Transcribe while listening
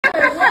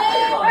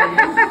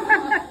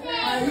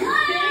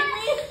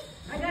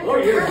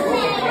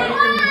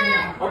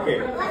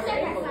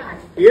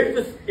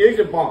Here's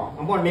the ball.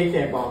 I'm gonna make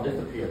that ball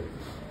disappear.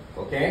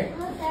 Okay?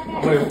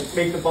 I'm gonna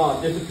make the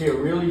ball disappear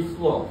really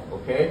slow.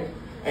 Okay?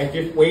 And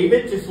just wave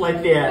it just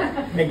like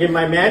that. And get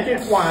my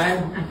magic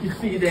wand. You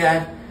see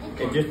that?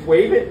 And just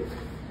wave it.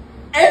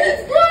 And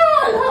it's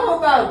gone! How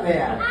about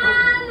that?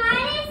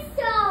 Mine is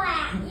so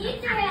at. You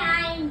do it,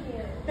 I do.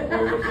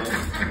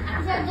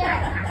 So do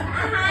it.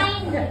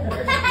 Behind you.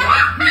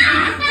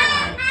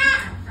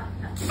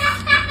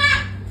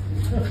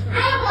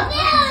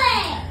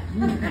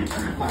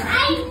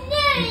 I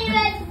knew he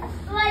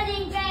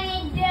wasn't going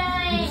to do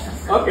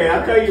it. Okay,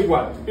 I'll tell you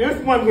what.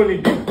 Here's what I'm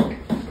going to do.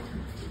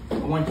 I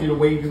want you to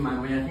wave your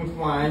magic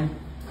wand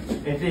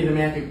and say the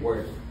magic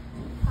word.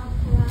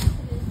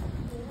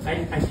 I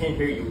can't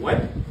hear you.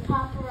 What?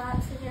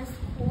 Paparazzi is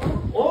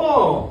cool.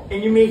 Oh,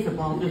 and you make the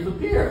ball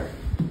disappear.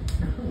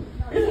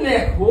 Isn't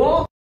that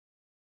cool?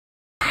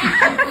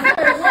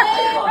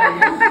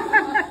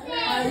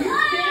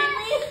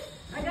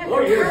 Oh,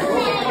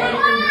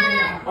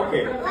 yeah.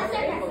 Okay.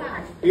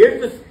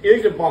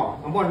 Here's the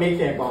ball. I'm going to make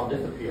that ball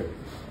disappear.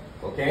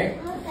 Okay?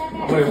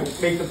 I'm going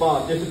to make the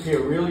ball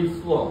disappear really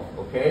slow.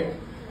 Okay?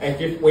 And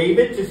just wave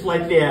it just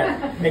like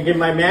that. And get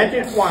my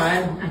magic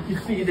wand. You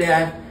see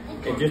that?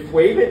 And just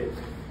wave it.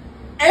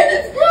 And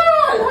it's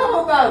gone!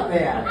 How about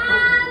that?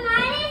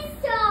 Mine is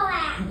so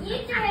at. You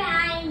do it,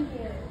 I do.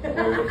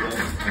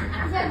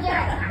 So do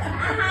it.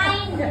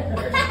 Behind you.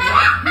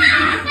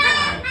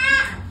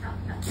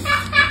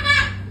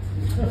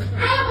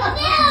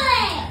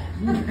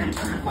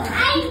 I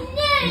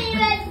knew he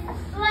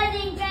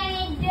wasn't going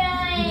to do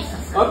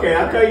it. Okay,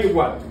 I'll tell you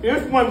what.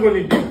 Here's what I'm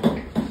going to do.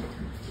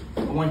 I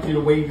want you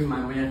to wave your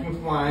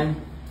magic wand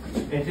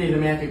and say the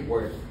magic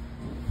word.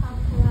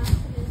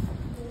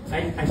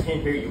 I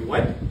can't hear you.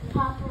 What?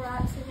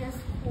 Paparazzi is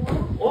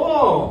cool.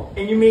 Oh,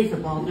 and you make the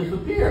ball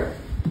disappear.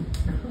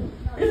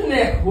 Isn't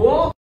that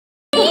cool?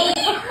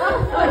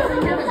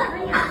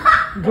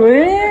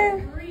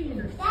 Green?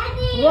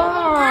 Daddy,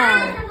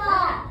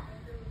 Wow.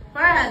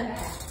 Fred.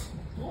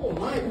 Oh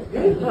my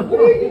goodness. What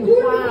are you doing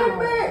with my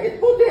bag? It's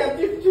supposed to have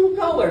just two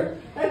colors.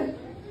 And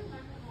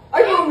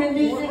are you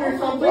indecent or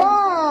something?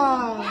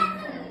 Wow.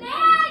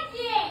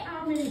 Magic. How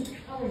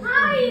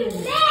are you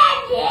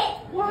magic?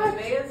 What?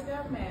 Nevaeh's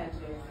got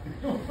magic.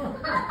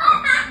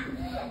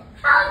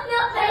 How's no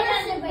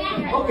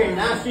magic? Okay,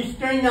 now she's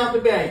straightened out the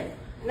bag.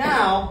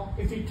 Now,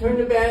 if you turn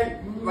the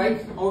bag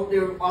right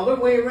the other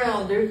way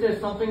around,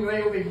 there's something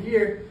right over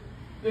here.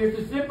 There's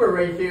a zipper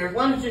right there.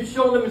 Why don't you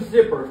show them a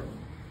zipper?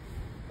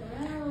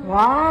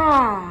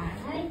 Wow.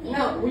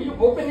 Now, will you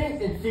open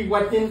it and see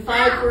what's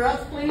inside for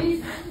us,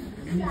 please?